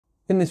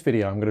In this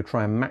video I'm going to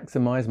try and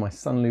maximise my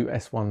Sunlu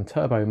S1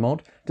 Turbo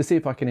mod to see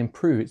if I can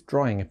improve its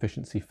drying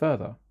efficiency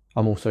further.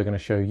 I'm also going to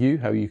show you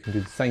how you can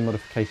do the same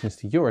modifications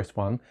to your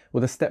S1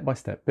 with a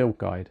step-by-step build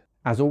guide.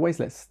 As always,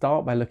 let's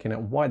start by looking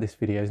at why this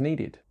video is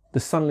needed. The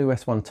Sunlu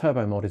S1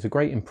 Turbo mod is a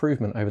great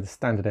improvement over the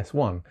standard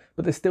S1,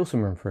 but there's still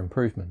some room for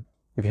improvement.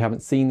 If you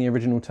haven't seen the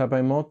original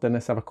Turbo mod, then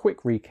let's have a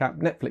quick recap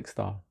Netflix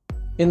style.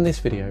 In this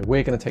video,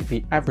 we're going to take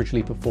the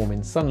averagely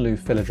performing Sunlu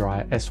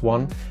Filadryer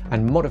S1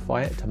 and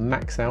modify it to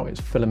max out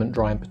its filament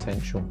drying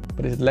potential,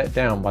 but it's let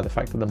down by the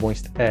fact that the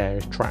moist air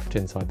is trapped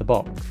inside the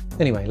box.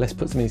 Anyway, let's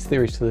put some of these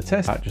theories to the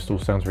test. That just all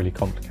sounds really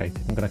complicated.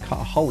 I'm going to cut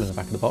a hole in the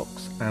back of the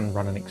box and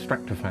run an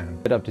extractor fan.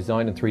 But I've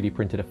designed and 3D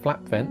printed a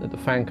flap vent that the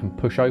fan can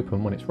push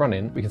open when it's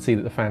running. We can see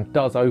that the fan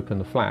does open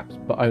the flaps,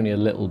 but only a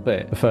little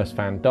bit. The first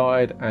fan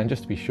died, and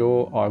just to be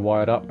sure, I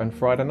wired up and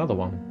fried another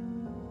one.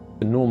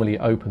 The normally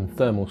open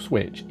thermal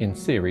switch in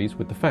series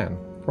with the fan.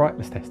 Right,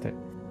 let's test it.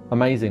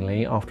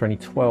 Amazingly, after only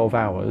 12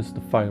 hours, the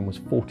foam was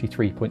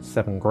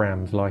 43.7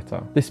 grams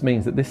lighter. This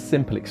means that this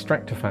simple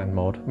extractor fan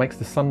mod makes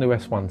the Sunlu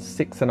S1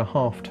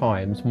 6.5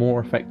 times more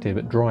effective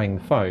at drying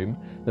the foam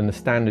than the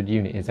standard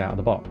unit is out of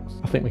the box.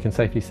 I think we can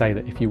safely say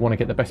that if you want to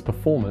get the best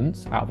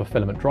performance out of a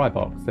filament dry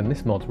box, then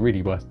this mod's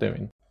really worth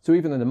doing. So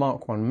even though the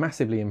Mark 1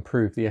 massively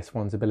improved the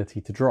S1's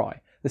ability to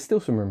dry, there's still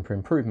some room for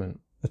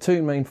improvement. The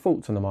two main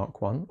faults on the Mark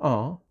 1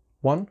 are: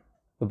 1.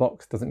 The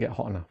box doesn't get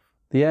hot enough.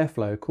 The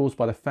airflow caused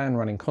by the fan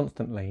running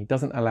constantly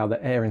doesn't allow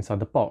the air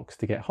inside the box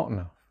to get hot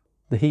enough.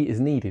 The heat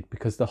is needed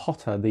because the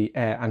hotter the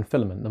air and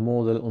filament, the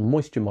more the little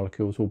moisture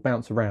molecules will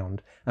bounce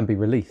around and be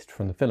released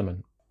from the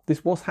filament.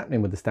 This was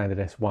happening with the standard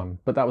S1,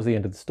 but that was the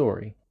end of the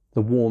story.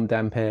 The warm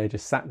damp air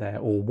just sat there,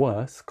 or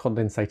worse,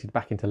 condensated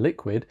back into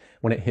liquid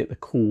when it hit the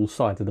cool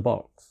sides of the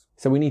box.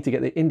 So we need to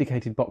get the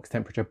indicated box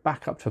temperature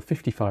back up to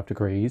 55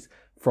 degrees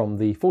from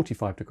the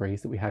 45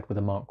 degrees that we had with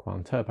the Mark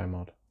 1 Turbo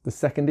mod. The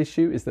second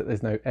issue is that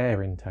there's no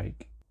air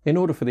intake. In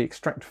order for the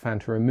extractor fan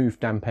to remove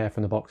damp air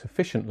from the box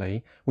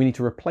efficiently, we need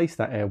to replace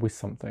that air with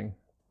something.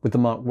 With the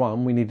Mark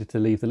 1, we needed to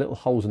leave the little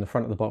holes in the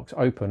front of the box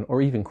open,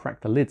 or even crack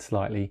the lid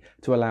slightly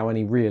to allow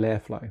any real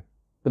airflow.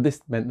 But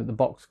this meant that the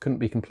box couldn't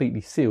be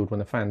completely sealed when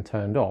the fan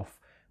turned off,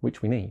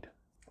 which we need.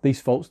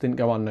 These faults didn't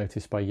go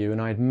unnoticed by you,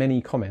 and I had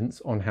many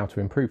comments on how to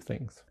improve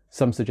things.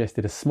 Some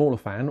suggested a smaller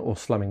fan or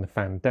slumming the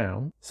fan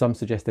down. Some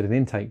suggested an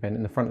intake vent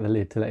in the front of the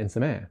lid to let in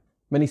some air.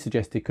 Many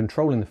suggested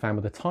controlling the fan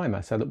with a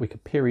timer so that we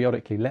could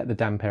periodically let the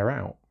damp air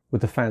out.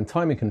 With the fan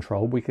timing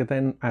control, we could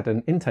then add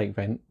an intake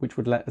vent which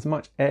would let as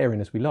much air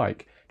in as we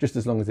like, just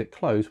as long as it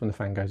closed when the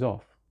fan goes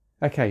off.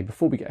 Okay,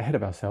 before we get ahead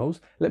of ourselves,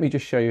 let me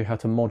just show you how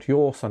to mod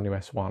your Sunlu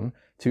S1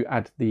 to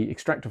add the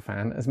extractor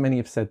fan, as many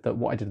have said that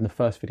what I did in the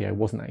first video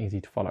wasn't that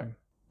easy to follow.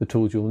 The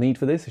tools you'll need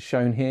for this are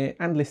shown here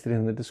and listed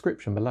in the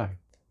description below.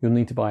 You'll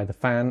need to buy the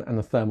fan and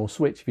the thermal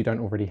switch if you don't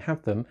already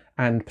have them,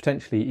 and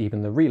potentially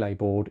even the relay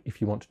board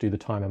if you want to do the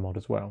timer mod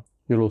as well.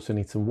 You'll also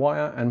need some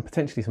wire and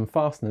potentially some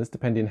fasteners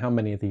depending on how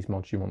many of these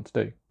mods you want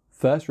to do.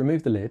 First,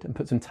 remove the lid and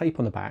put some tape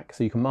on the back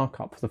so you can mark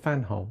up for the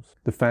fan holes.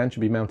 The fan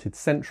should be mounted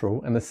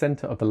central, and the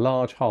centre of the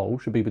large hole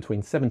should be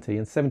between 70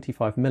 and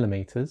 75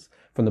 millimeters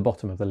from the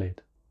bottom of the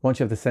lid. Once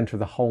you have the centre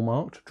of the hole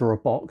marked, draw a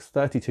box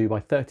 32 by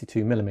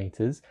 32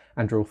 millimeters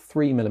and drill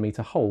 3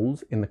 millimeter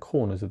holes in the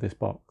corners of this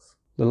box.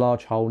 The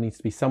large hole needs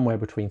to be somewhere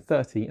between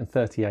 30 and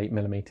 38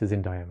 millimeters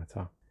in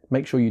diameter.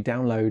 Make sure you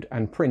download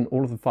and print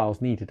all of the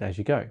files needed as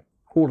you go.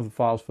 All of the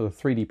files for the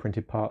 3D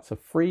printed parts are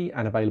free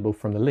and available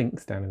from the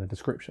links down in the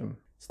description.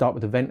 Start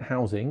with the vent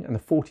housing and the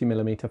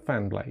 40mm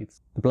fan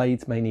blades. The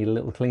blades may need a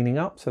little cleaning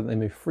up so that they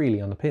move freely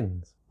on the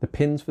pins. The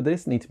pins for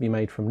this need to be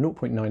made from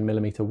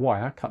 0.9mm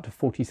wire cut to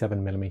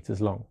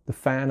 47mm long. The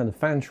fan and the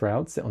fan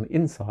shroud sit on the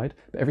inside,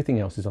 but everything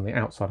else is on the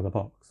outside of the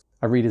box.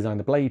 I redesigned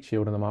the blade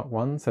shield on the Mark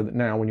 1 so that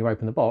now when you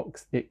open the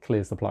box, it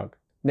clears the plug.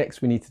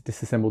 Next, we need to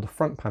disassemble the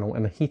front panel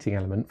and the heating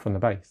element from the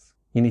base.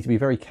 You need to be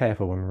very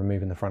careful when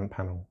removing the front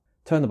panel.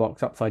 Turn the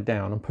box upside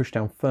down and push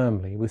down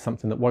firmly with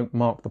something that won't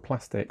mark the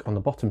plastic on the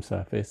bottom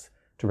surface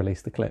to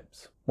release the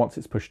clips. Once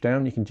it's pushed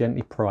down, you can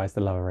gently prise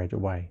the lower edge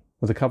away.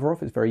 With the cover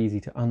off, it's very easy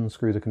to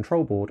unscrew the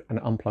control board and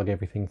unplug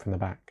everything from the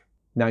back.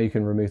 Now you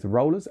can remove the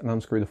rollers and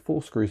unscrew the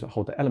 4 screws that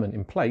hold the element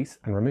in place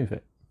and remove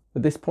it.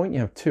 At this point, you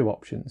have two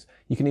options.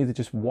 You can either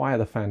just wire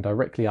the fan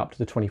directly up to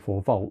the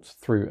 24 volts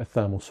through a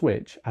thermal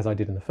switch, as I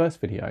did in the first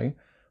video,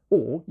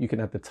 or you can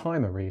add the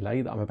timer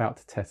relay that I'm about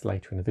to test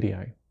later in the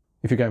video.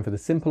 If you're going for the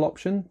simple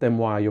option, then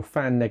wire your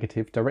fan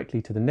negative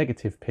directly to the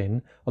negative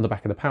pin on the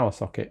back of the power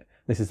socket.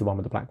 This is the one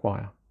with the black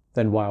wire.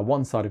 Then wire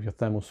one side of your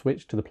thermal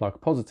switch to the plug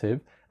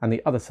positive and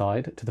the other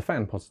side to the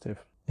fan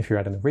positive. If you're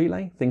adding the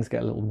relay, things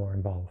get a little more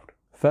involved.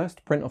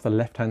 First, print off the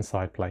left-hand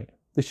side plate.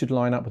 This should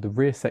line up with the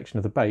rear section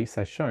of the base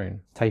as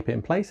shown. Tape it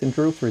in place and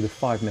drill through the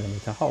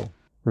 5mm hole.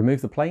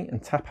 Remove the plate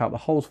and tap out the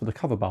holes for the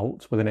cover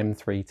bolts with an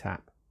M3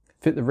 tap.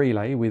 Fit the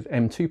relay with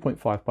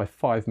M2.5 by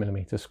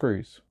 5mm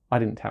screws. I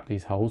didn't tap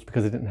these holes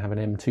because I didn't have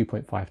an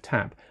M2.5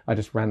 tap. I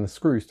just ran the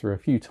screws through a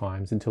few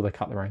times until they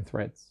cut their own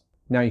threads.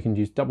 Now you can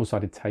use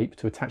double-sided tape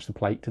to attach the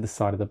plate to the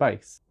side of the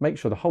base. Make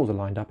sure the holes are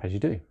lined up as you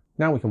do.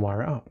 Now we can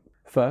wire it up.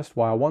 First,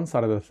 wire one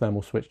side of the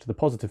thermal switch to the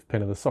positive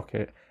pin of the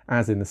socket,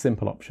 as in the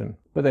simple option,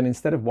 but then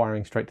instead of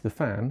wiring straight to the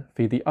fan,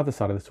 feed the other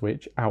side of the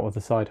switch out of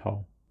the side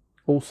hole.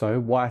 Also,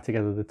 wire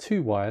together the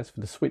two wires for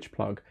the switch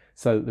plug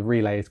so that the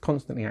relay is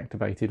constantly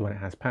activated when it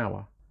has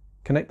power.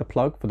 Connect the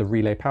plug for the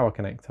relay power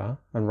connector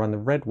and run the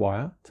red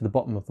wire to the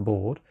bottom of the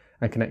board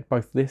and connect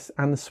both this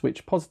and the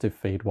switch positive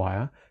feed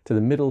wire to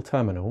the middle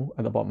terminal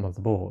at the bottom of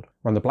the board.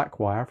 Run the black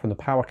wire from the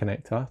power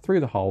connector through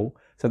the hole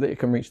so that it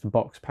can reach the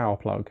box power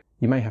plug.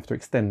 You may have to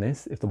extend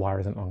this if the wire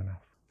isn't long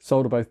enough.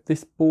 Solder both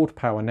this board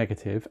power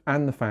negative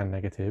and the fan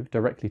negative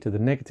directly to the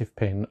negative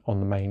pin on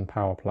the main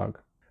power plug.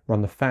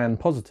 Run the fan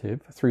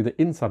positive through the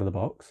inside of the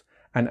box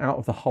and out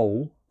of the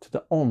hole to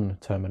the on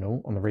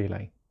terminal on the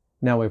relay.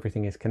 Now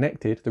everything is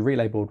connected, the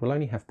relay board will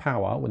only have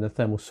power when the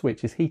thermal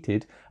switch is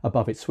heated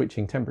above its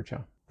switching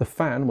temperature. The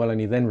fan will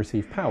only then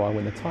receive power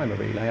when the timer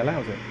relay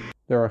allows it.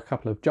 There are a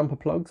couple of jumper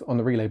plugs on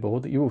the relay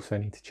board that you also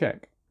need to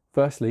check.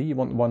 Firstly, you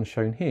want the one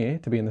shown here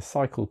to be in the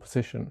cycle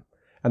position,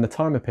 and the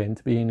timer pin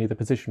to be in either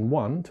position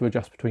 1 to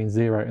adjust between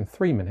 0 and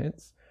 3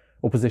 minutes,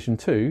 or position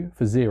 2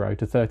 for 0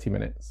 to 30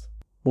 minutes.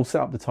 We'll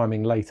set up the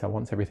timing later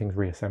once everything's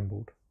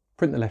reassembled.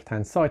 Print the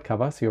left-hand side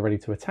cover so you're ready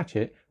to attach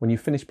it when you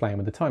finish playing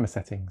with the timer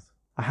settings.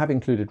 I have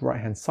included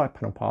right-hand side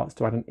panel parts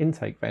to add an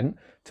intake vent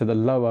to the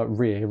lower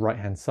rear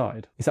right-hand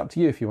side. It's up to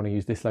you if you want to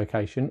use this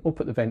location or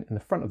put the vent in the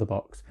front of the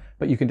box,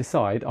 but you can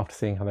decide after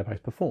seeing how they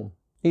both perform.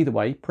 Either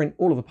way, print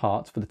all of the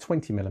parts for the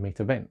 20mm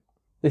vent.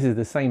 This is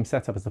the same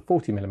setup as the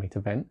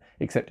 40mm vent,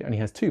 except it only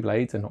has 2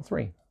 blades and not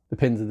 3. The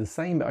pins are the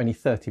same but only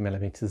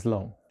 30mm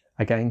long.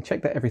 Again,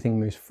 check that everything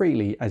moves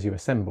freely as you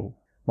assemble.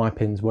 My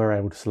pins were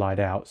able to slide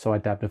out, so I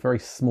dabbed a very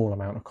small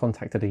amount of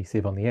contact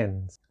adhesive on the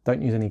ends.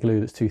 Don't use any glue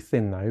that's too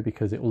thin though,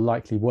 because it will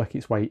likely work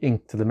its way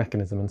into the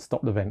mechanism and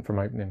stop the vent from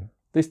opening.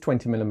 This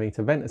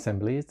 20mm vent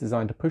assembly is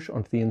designed to push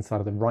onto the inside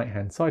of the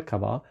right-hand side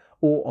cover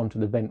or onto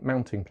the vent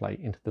mounting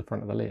plate into the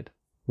front of the lid.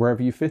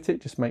 Wherever you fit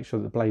it, just make sure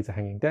that the blades are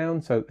hanging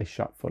down so that they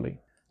shut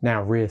fully.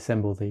 Now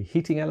reassemble the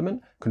heating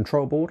element,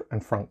 control board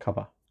and front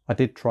cover. I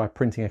did try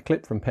printing a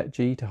clip from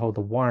PETG to hold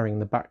the wiring in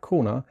the back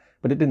corner,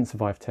 but it didn't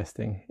survive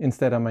testing.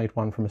 Instead I made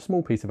one from a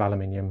small piece of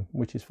aluminium,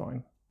 which is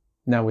fine.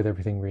 Now with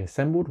everything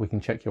reassembled, we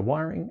can check your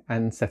wiring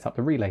and set up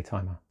the relay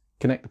timer.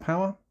 Connect the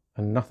power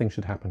and nothing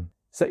should happen.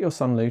 Set your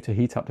Sunlu to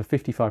heat up to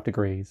 55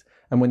 degrees,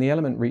 and when the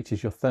element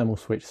reaches your thermal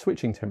switch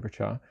switching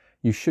temperature,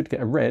 you should get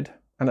a red,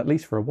 and at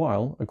least for a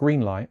while, a green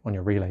light on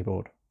your relay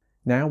board.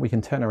 Now we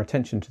can turn our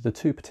attention to the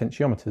 2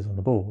 potentiometers on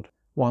the board.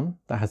 One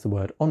that has the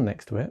word on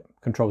next to it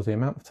controls the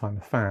amount of time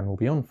the fan will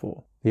be on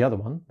for. The other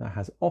one that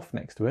has off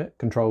next to it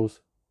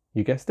controls,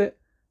 you guessed it,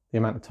 the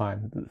amount of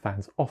time that the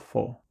fan's off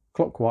for.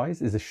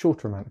 Clockwise is a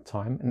shorter amount of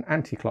time and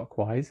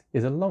anti-clockwise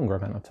is a longer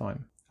amount of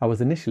time. I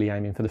was initially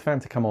aiming for the fan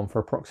to come on for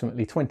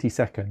approximately 20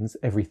 seconds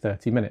every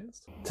 30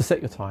 minutes. To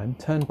set your time,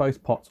 turn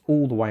both pots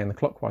all the way in the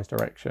clockwise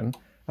direction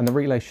and the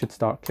relay should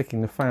start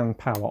clicking the fan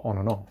power on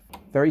and off.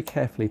 Very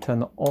carefully turn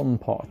the on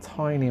pot a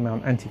tiny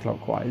amount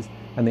anti-clockwise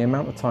and the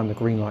amount of time the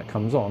green light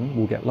comes on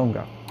will get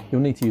longer.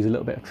 You'll need to use a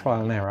little bit of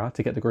trial and error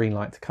to get the green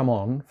light to come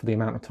on for the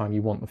amount of time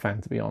you want the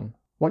fan to be on.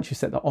 Once you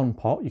set the on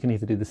pot, you can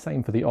either do the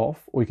same for the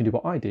off, or you can do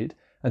what I did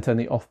and turn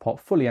the off pot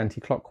fully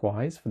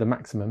anti-clockwise for the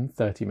maximum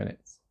 30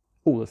 minutes.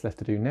 All that's left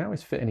to do now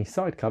is fit any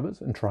side covers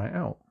and try it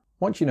out.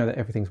 Once you know that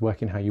everything's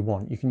working how you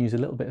want, you can use a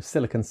little bit of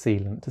silicone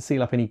sealant to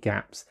seal up any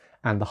gaps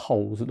and the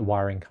holes that the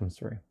wiring comes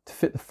through. To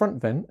fit the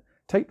front vent,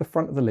 take the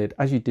front of the lid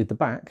as you did the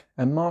back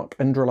and mark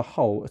and drill a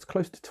hole as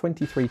close to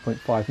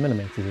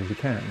 23.5mm as you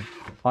can.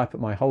 I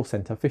put my hole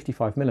centre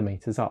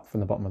 55mm up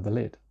from the bottom of the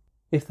lid.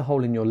 If the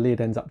hole in your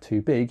lid ends up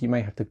too big, you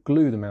may have to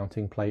glue the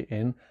mounting plate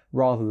in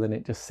rather than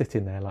it just sit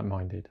in there like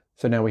mine did.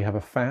 So now we have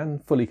a fan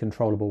fully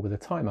controllable with a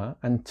timer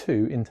and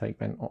 2 intake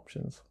vent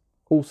options.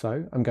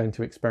 Also, I'm going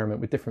to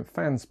experiment with different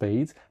fan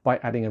speeds by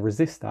adding a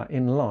resistor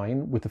in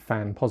line with the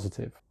fan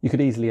positive. You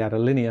could easily add a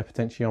linear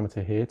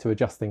potentiometer here to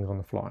adjust things on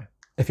the fly.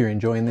 If you're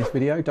enjoying this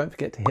video, don't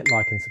forget to hit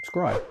like and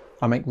subscribe.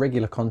 I make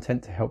regular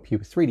content to help you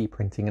with 3D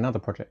printing and other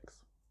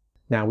projects.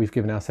 Now we've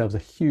given ourselves a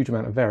huge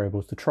amount of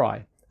variables to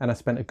try, and I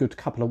spent a good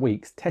couple of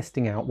weeks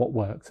testing out what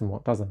works and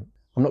what doesn't.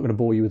 I'm not going to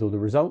bore you with all the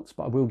results,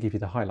 but I will give you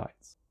the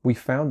highlights. We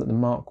found that the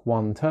Mark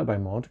 1 Turbo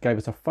mod gave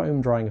us a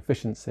foam drying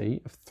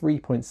efficiency of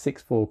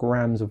 3.64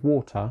 grams of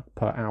water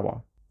per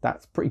hour.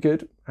 That's pretty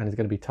good and is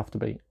going to be tough to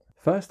beat.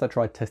 First I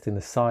tried testing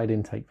the side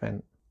intake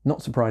vent.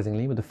 Not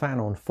surprisingly, with the fan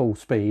on full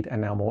speed and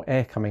now more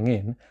air coming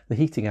in, the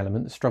heating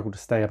element that struggled to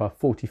stay above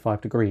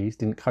 45 degrees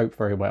didn't cope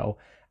very well,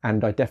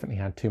 and I definitely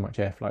had too much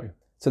airflow.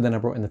 So then I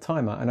brought in the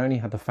timer and only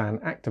had the fan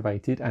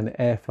activated and the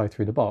airflow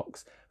through the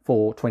box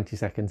for 20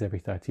 seconds every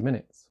 30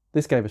 minutes.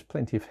 This gave us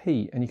plenty of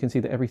heat, and you can see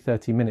that every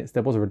 30 minutes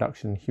there was a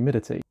reduction in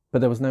humidity, but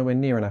there was nowhere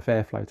near enough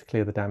airflow to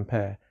clear the damp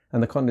air,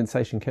 and the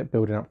condensation kept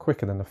building up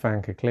quicker than the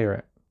fan could clear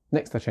it.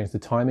 Next I changed the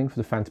timing for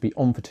the fan to be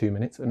on for 2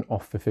 minutes and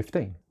off for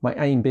 15. My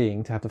aim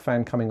being to have the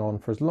fan coming on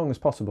for as long as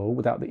possible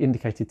without the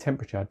indicated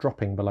temperature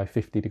dropping below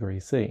 50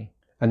 degrees C,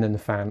 and then the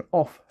fan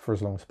off for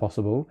as long as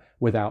possible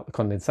without the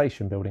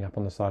condensation building up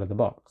on the side of the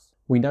box.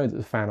 We know that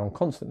the fan on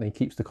constantly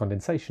keeps the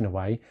condensation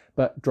away,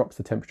 but drops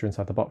the temperature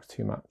inside the box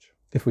too much.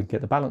 If we can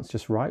get the balance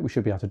just right, we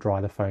should be able to dry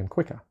the foam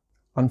quicker.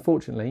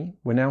 Unfortunately,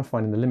 we're now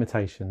finding the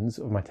limitations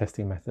of my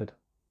testing method.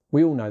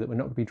 We all know that we're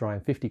not going to be drying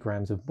 50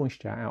 grams of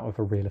moisture out of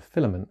a reel of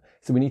filament,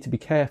 so we need to be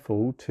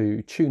careful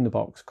to tune the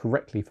box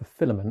correctly for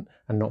filament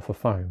and not for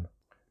foam.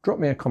 Drop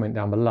me a comment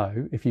down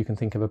below if you can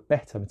think of a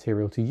better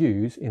material to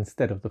use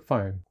instead of the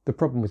foam. The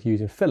problem with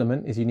using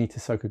filament is you need to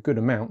soak a good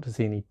amount to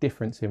see any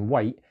difference in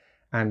weight,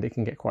 and it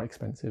can get quite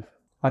expensive.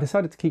 I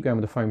decided to keep going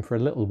with the foam for a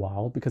little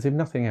while because if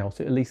nothing else,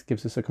 it at least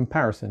gives us a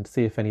comparison to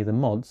see if any of the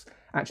mods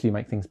actually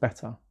make things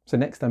better. So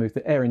next I moved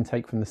the air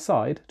intake from the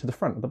side to the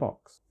front of the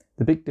box.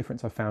 The big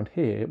difference I found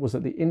here was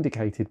that the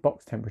indicated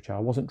box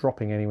temperature wasn't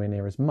dropping anywhere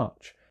near as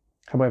much.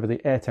 However,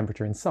 the air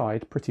temperature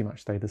inside pretty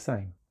much stayed the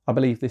same. I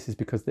believe this is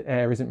because the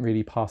air isn't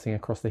really passing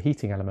across the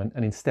heating element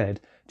and instead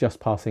just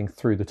passing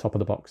through the top of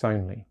the box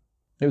only.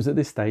 It was at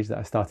this stage that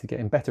I started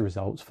getting better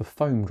results for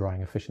foam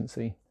drying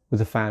efficiency. With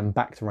the fan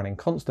back to running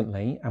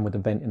constantly and with the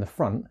vent in the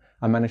front,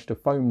 I managed a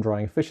foam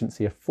drying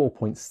efficiency of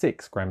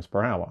 4.6 grams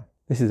per hour.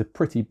 This is a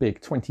pretty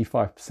big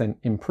 25%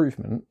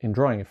 improvement in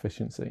drying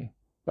efficiency.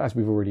 But as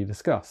we've already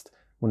discussed,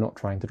 we're not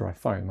trying to dry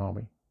foam, are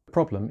we? The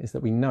problem is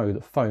that we know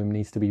that foam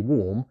needs to be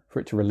warm for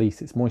it to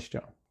release its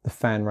moisture. The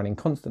fan running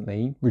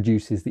constantly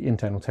reduces the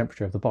internal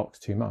temperature of the box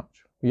too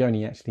much. We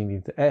only actually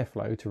need the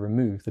airflow to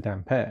remove the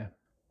damp air.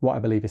 What I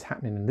believe is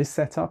happening in this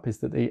setup is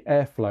that the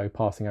airflow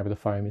passing over the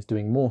foam is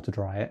doing more to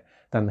dry it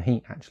than the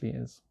heat actually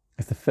is.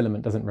 If the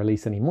filament doesn't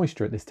release any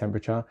moisture at this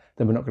temperature,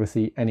 then we're not going to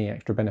see any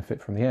extra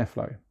benefit from the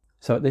airflow.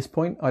 So at this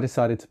point, I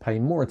decided to pay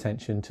more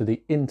attention to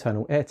the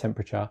internal air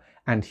temperature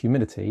and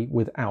humidity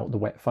without the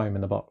wet foam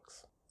in the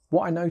box.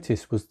 What I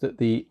noticed was that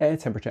the air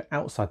temperature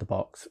outside the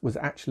box was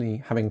actually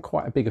having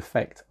quite a big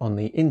effect on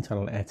the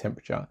internal air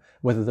temperature,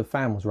 whether the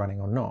fan was running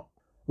or not.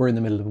 We're in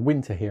the middle of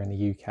winter here in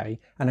the UK,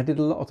 and I did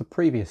a lot of the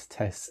previous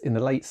tests in the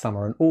late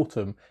summer and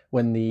autumn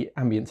when the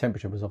ambient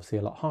temperature was obviously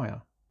a lot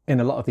higher. In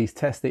a lot of these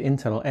tests, the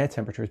internal air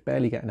temperature is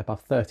barely getting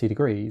above 30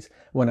 degrees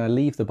when I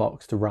leave the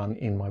box to run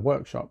in my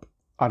workshop.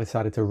 I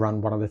decided to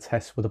run one of the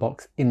tests with the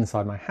box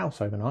inside my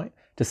house overnight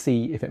to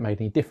see if it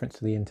made any difference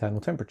to the internal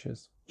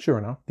temperatures. Sure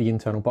enough, the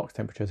internal box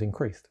temperatures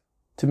increased.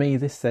 To me,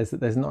 this says that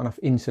there's not enough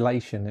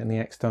insulation in the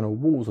external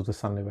walls of the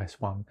Sunlu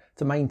S1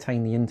 to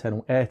maintain the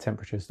internal air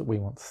temperatures that we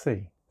want to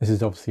see. This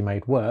is obviously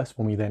made worse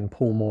when we then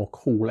pull more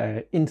cool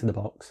air into the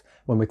box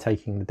when we're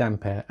taking the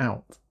damp air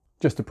out.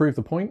 Just to prove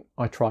the point,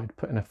 I tried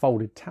putting a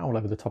folded towel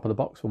over the top of the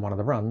box for one of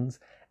the runs,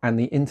 and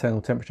the internal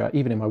temperature,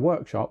 even in my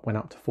workshop, went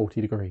up to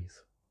 40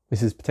 degrees.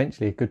 This is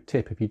potentially a good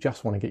tip if you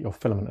just want to get your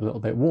filament a little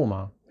bit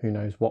warmer. Who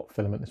knows what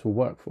filament this will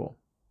work for.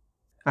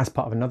 As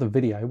part of another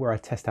video where I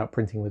test out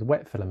printing with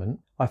wet filament,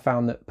 I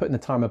found that putting the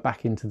timer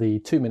back into the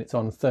 2 minutes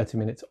on, 30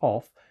 minutes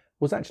off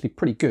was actually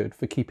pretty good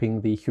for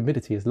keeping the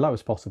humidity as low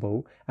as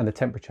possible and the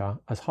temperature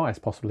as high as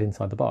possible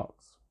inside the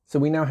box. So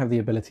we now have the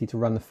ability to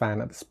run the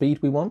fan at the speed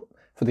we want,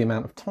 for the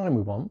amount of time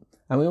we want,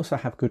 and we also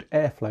have good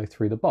airflow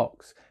through the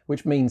box,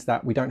 which means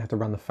that we don't have to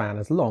run the fan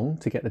as long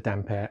to get the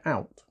damp air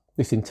out.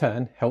 This in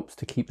turn helps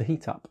to keep the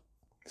heat up.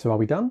 So are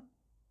we done?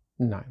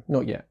 No,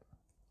 not yet.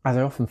 As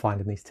I often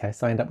find in these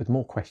tests, I end up with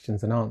more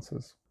questions than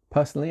answers.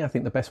 Personally, I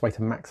think the best way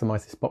to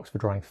maximise this box for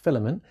drying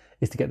filament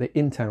is to get the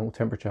internal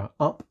temperature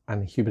up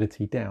and the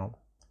humidity down.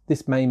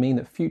 This may mean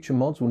that future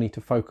mods will need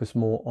to focus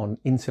more on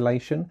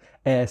insulation,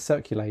 air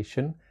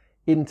circulation,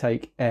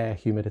 intake air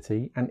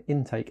humidity and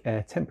intake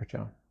air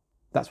temperature.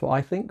 That's what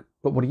I think,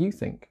 but what do you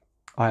think?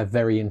 I have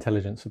very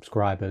intelligent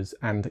subscribers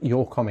and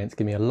your comments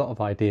give me a lot of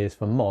ideas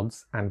for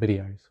mods and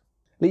videos.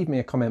 Leave me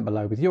a comment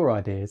below with your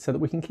ideas so that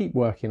we can keep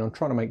working on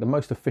trying to make the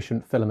most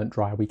efficient filament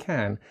dryer we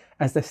can,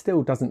 as there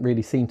still doesn't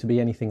really seem to be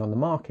anything on the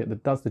market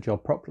that does the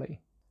job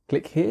properly.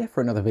 Click here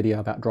for another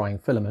video about drying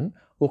filament,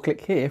 or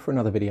click here for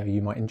another video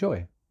you might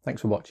enjoy.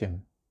 Thanks for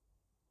watching.